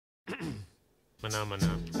Mana mana.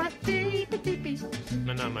 Mana mana.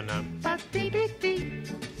 Mana mana.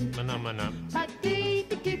 Mana mana.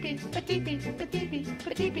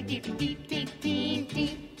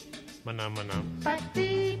 Mana mana.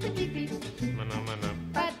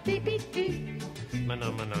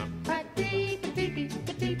 Mana mana. Mana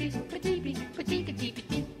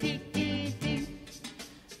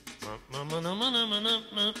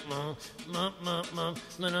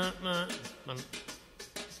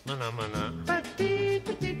mana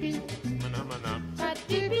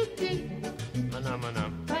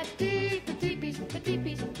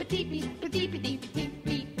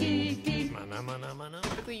mana mana mana.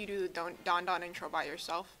 Typically you do the Don Don intro by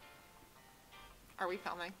yourself. Are we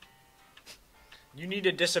filming? You need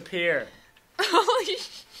to disappear. Holy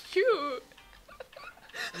shoot.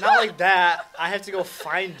 Not like that. I have to go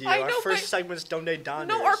find you. I Our know, first but- segment's Donde Donders.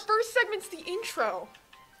 No, our first segment's the intro.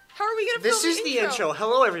 How are we gonna This film is the intro.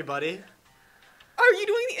 Hello, everybody. Are you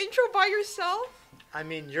doing the intro by yourself? I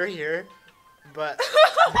mean, you're here, but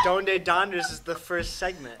Donde Donders is the first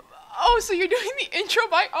segment. Oh, so you're doing the intro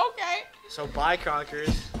by... Okay. So bye,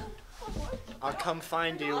 Cronkers. I'll come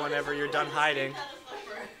find you whenever you're done hiding.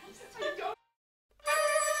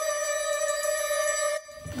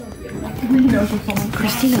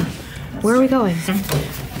 Christina, where are we going?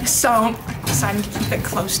 So, I decided to keep it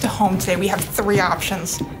close to home today. We have three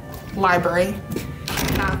options. Library,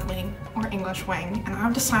 math wing, or English wing. And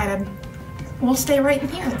I've decided we'll stay right in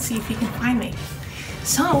here and see if you can find me.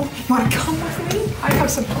 So, you wanna come with me? I have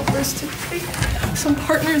some helpers today. Some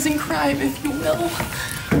partners in crime, if you will.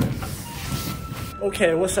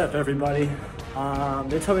 Okay, what's up, everybody?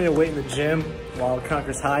 They told me to wait in the gym while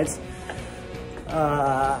Cronkers hides.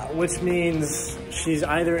 Which means she's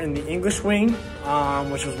either in the English wing,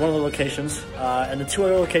 which was one of the locations, and the two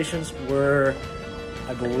other locations were,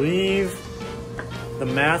 I believe, the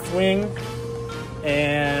math wing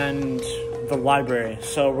and the library.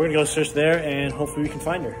 So we're gonna go search there and hopefully we can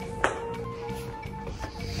find her.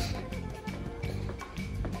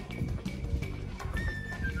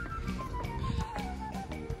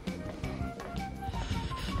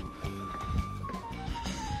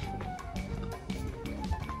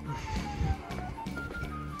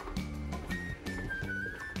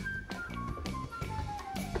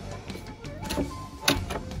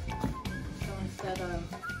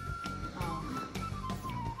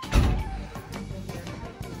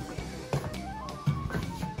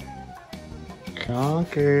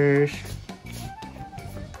 Cronkers.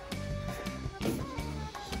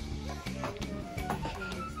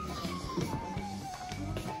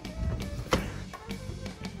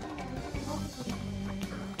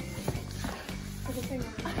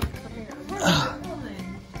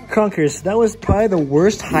 Cronkers, that was probably the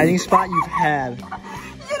worst hiding spot you've had. You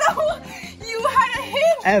know, you had a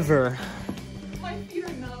hint. Ever. My feet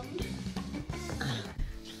are numb.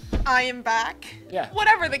 I am back. Yeah.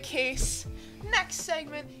 Whatever the case, next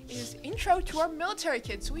segment is intro to our military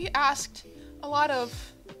kids. We asked a lot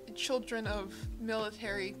of children of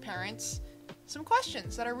military parents some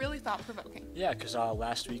questions that are really thought-provoking. Yeah, because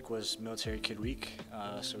last week was Military Kid Week,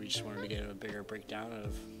 so we just wanted to get a bigger breakdown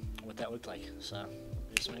of what that looked like. So,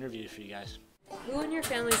 we did some interviews for you guys. Who in your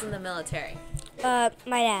family's in the military? My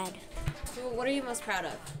dad. What are you most proud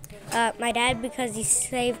of? My dad because he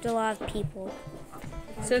saved a lot of people.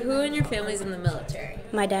 So who in your family's in the military?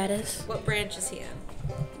 My dad is. What branch is he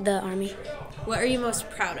in? The Army. What are you most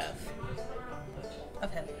proud of?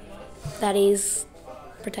 Of him. That he's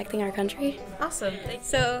protecting our country. Awesome.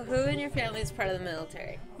 So who in your family is part of the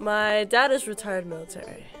military? My dad is retired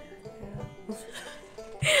military.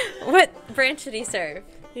 What branch did he serve?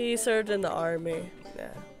 He served in the Army.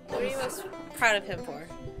 Yeah. What are you most proud of him for?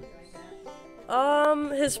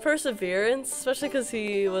 His perseverance, especially because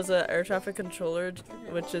he was an air traffic controller,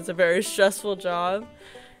 which is a very stressful job.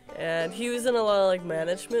 And he was in a lot of like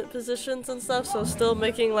management positions and stuff, so still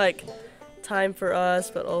making like time for us,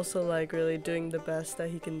 but also like really doing the best that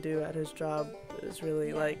he can do at his job is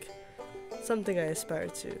really like something I aspire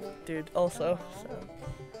to do also.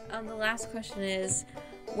 So. The last question is,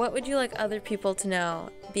 what would you like other people to know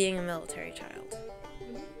being a military child?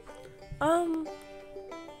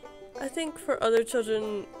 I think for other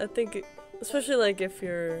children, I think especially like if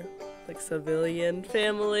you're like civilian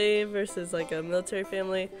family versus like a military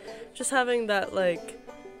family, just having that like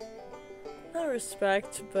not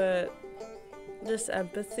respect but just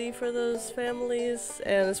empathy for those families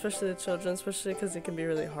and especially the children, especially because it can be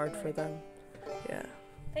really hard for them. Yeah.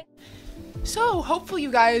 So hopefully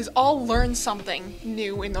you guys all learned something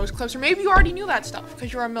new in those clips, or maybe you already knew that stuff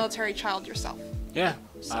because you're a military child yourself. Yeah,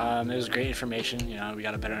 it was great information. You know, we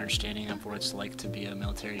got a better understanding of what it's like to be a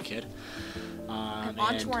military kid. And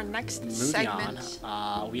on to our next moving segment.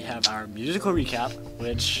 on, we have our musical recap,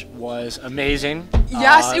 which was amazing.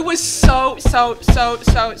 Yes, it was so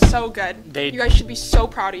good. You guys should be so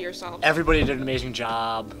proud of yourselves. Everybody did an amazing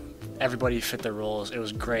job. Everybody fit their roles. It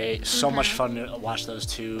was great. So much fun to watch those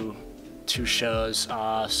two shows.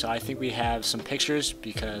 So I think we have some pictures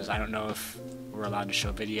because I don't know if we're allowed to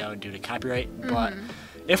show video due to copyright, but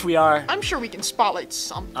if we are, I'm sure we can spotlight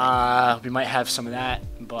something. we might have some of that.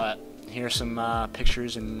 But here are some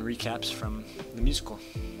pictures and recaps from the musical.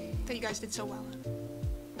 That you guys did so well.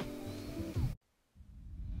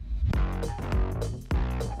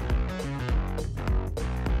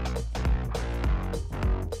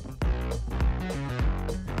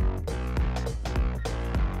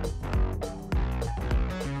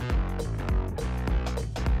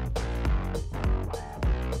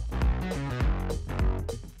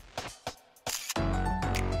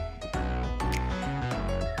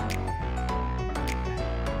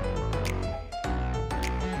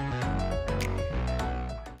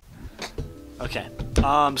 Okay.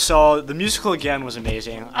 So the musical again was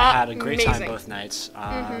amazing. I had a great time Amazing. both nights.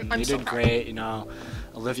 I'm They so did proud. great. You know,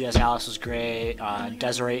 Olivia as Alice was great.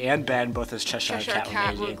 Desiree and Ben both as Cheshire Cheshire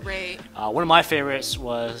Cat were were amazing. great. One of my favorites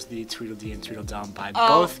was the Tweedledee and Tweedledum by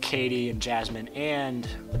Oh. both Katie and Jasmine and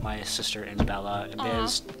my sister Isabella. And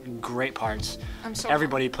there's great parts. I'm so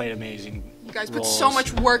Everybody played amazing. You guys put roles, so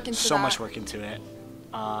much work into so that. much work into it.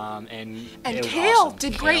 And And it was Kale awesome.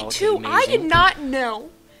 did Kale great did too. I did amazing. not know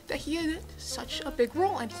that he had such a big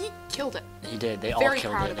role, and he killed it. He did. They all Very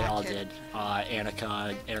killed proud it. of They that all kid. did.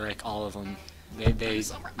 Annika, Eric, all of them. They did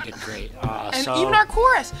great. And So even our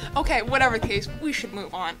chorus. Okay, whatever the case, we should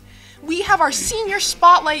move on. We have our senior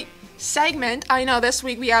spotlight segment. I know this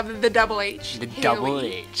week we have the double H. the Haley. double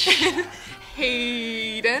H.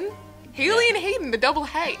 Hayden. Haley and Hayden, the double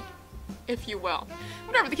hay, if you will.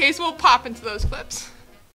 Whatever the case, we'll pop into those clips.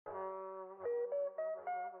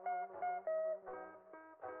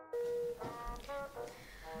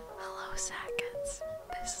 Hello, Sackets.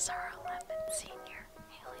 This is our 11th senior,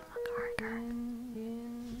 Haley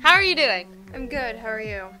McGarger. How are you doing? I'm good. How are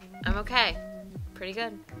you? I'm okay. Pretty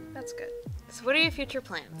good. That's good. So what are your future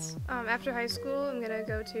plans? After high school, I'm gonna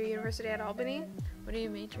go to University at Albany, What are you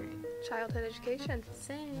majoring? childhood education.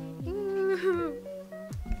 Same.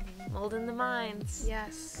 Molding the minds.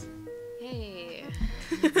 Yes. Hey.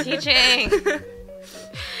 Teaching.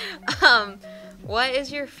 What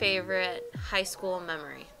is your favorite high school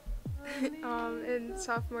memory? In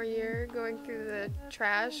sophomore year, going through the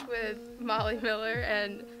trash with Molly Miller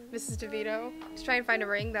and Mrs. DeVito, just trying to find a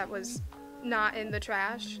ring that was not in the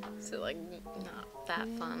trash. So like not that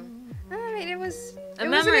fun. I mean, it was A it memory.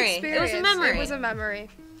 Was an It was a experience. memory. It was a memory.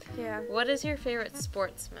 Yeah. What is your favorite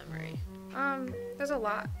sports memory? There's a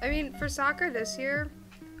lot. I mean, for soccer this year,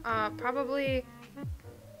 probably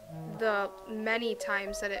the many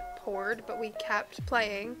times that it poured, but we kept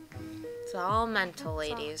playing. It's all mental,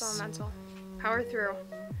 It's all- ladies. It's all mental. Power through.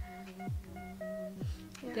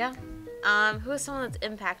 Yeah. Who is someone that's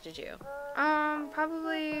impacted you?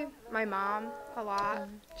 Probably my mom a lot.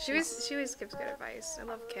 She always gives good advice. I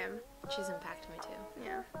love Kim. She's impacted me too.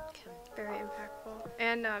 Yeah, Kim. very impactful.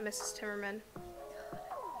 And Mrs. Timmerman.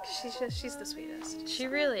 She's the sweetest. She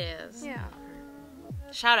really is. Yeah.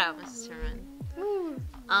 Shout out, Mrs. Turman. Woo.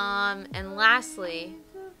 And lastly,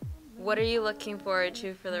 what are you looking forward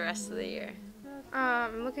to for the rest of the year?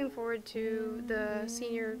 I'm looking forward to the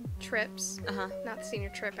senior trips. Uh-huh. Not the senior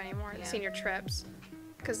trip anymore. Yeah. The senior trips.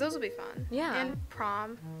 Because those will be fun. Yeah. And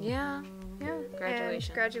prom. Yeah. Yeah.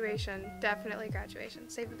 Graduation. And graduation. Definitely graduation.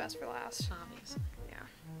 Save the best for last. Obviously.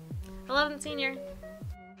 Yeah. 11th senior.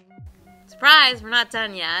 Surprise, we're not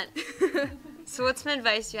done yet. So what's some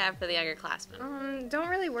advice you have for the younger classmen? Don't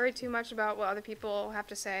really worry too much about what other people have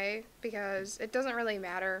to say because it doesn't really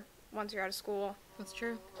matter once you're out of school. That's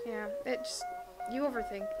true. Yeah, it just you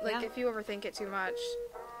overthink. Like Yeah. if you overthink it too much,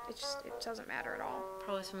 it doesn't matter at all.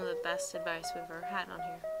 Probably some of the best advice we've ever had on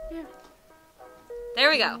here. Yeah. There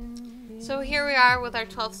we go. So here we are with our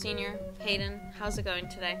 12th senior, Hayden. How's it going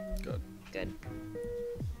today? Good. Good.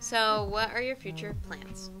 So what are your future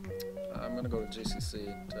plans? I'm gonna go to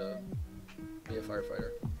JCC to be a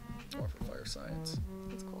firefighter. More for fire science.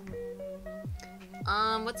 That's cool.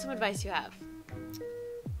 What's some advice you have?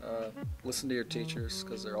 Listen to your teachers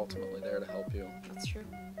because they're ultimately there to help you. That's true.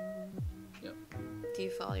 Yep. Do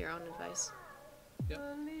you follow your own advice? Yep.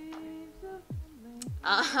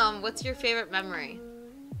 What's your favorite memory?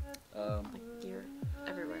 Um, You're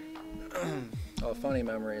everywhere. a funny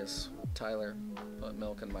memory is Tyler put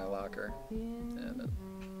milk in my locker, and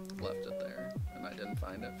left it there, and I didn't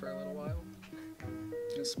find it for a little while.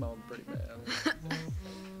 It smelled pretty bad.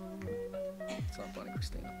 It's not funny,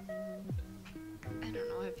 Christina. I don't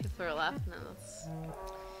know why people are laughing at us.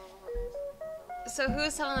 So who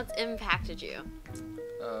is someone that's impacted you?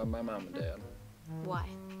 My mom and dad. Why?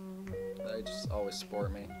 They just always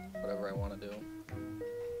support me, whatever I want to do.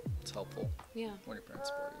 It's helpful. Yeah. When your parents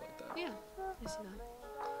support you like that. Yeah, I see that.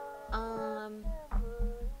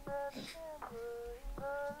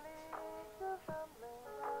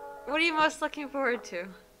 What are you most looking forward to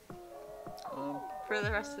for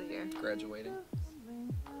the rest of the year? Graduating.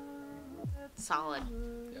 Solid.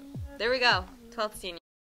 Yeah. There we go. 12th senior.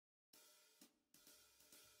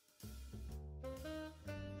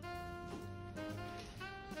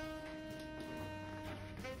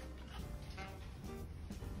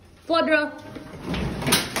 Flood drill.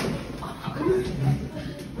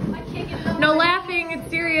 No laughing, it's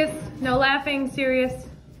serious. No laughing, serious.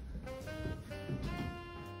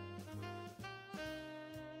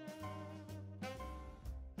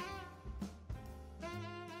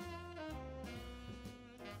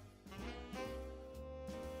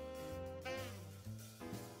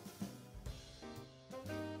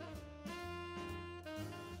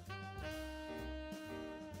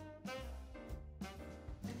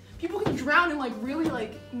 People can drown in like really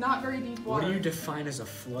like not very deep water. What do you define as a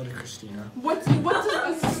flood, Christina? What do you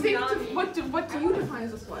define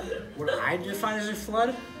as a flood? What I define as a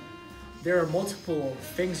flood? There are multiple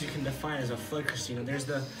things you can define as a flood, Christina. There's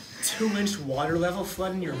the 2-inch water level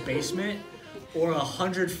flood in your basement, or a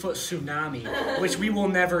 100-foot tsunami, which we will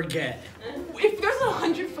never get. If there's a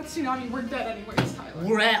 100-foot tsunami, we're dead anyways, Tyler.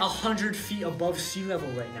 We're at 100 feet above sea level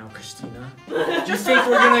right now, Christina. Do you think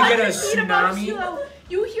we're gonna get a tsunami?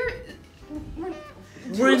 You hear?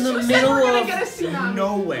 We're in the middle of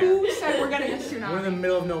nowhere. Who said we're getting a tsunami? We're in the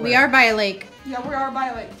middle of nowhere. We are by a lake. Yeah, we are by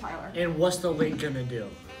a lake, Tyler. And what's the lake gonna do?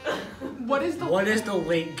 What is the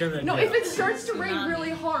lake gonna do? No, if it starts to rain really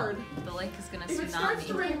hard. The lake is gonna If it starts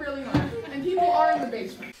to rain really hard, and people are in the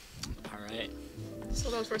basement. Alright. So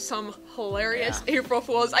those were some hilarious April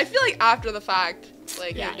Fools. I feel like after the fact,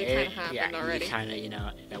 like it kind of happened already. Kind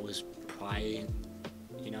of, that was probably,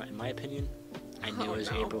 in my opinion, I knew it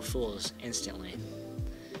was April Fools instantly.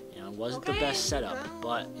 It wasn't the best setup,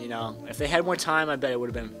 but if they had more time, I bet it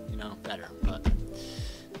would have been, better. But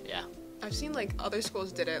yeah. I've seen like other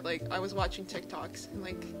schools did it. Like I was watching TikToks, and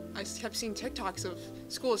like I kept seeing TikToks of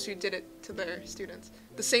schools who did it to their students.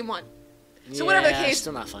 The same one. So whatever the case,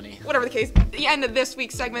 still not funny. Whatever the case, the end of this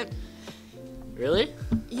week's segment. Really?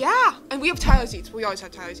 Yeah, and we have Tyler's Eats. We always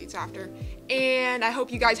have Tyler's Eats after. And I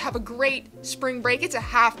hope you guys have a great spring break. It's a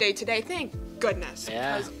half day today, thank goodness.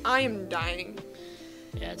 Yeah. Because I am dying.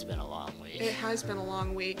 Yeah, it's been a long week. It has been a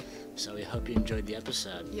long week. So we hope you enjoyed the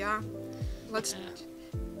episode. Yeah. Let's...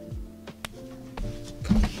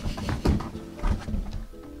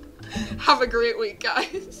 Have a great week,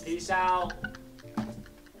 guys. Peace out.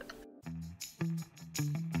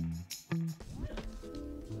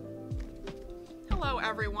 Hello,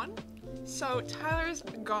 everyone. So Tyler's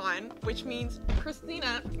gone, which means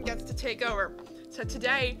Christina gets to take over. So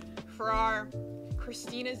today, for our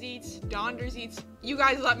Christina's Eats, Donder's Eats, you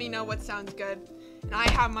guys let me know what sounds good. And I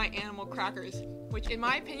have my animal crackers, which in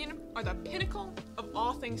my opinion are the pinnacle of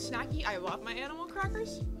all things snacky. I love my animal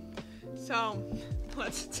crackers. So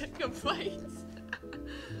let's take a bite.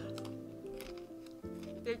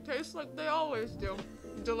 They taste like they always do.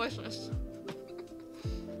 Delicious.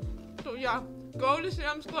 So yeah, go to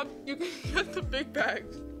Sam's Club, you can get the big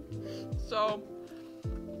bags. So,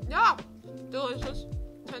 yeah, delicious,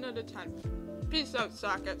 10 out of 10. Peace out,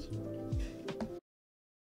 sockets.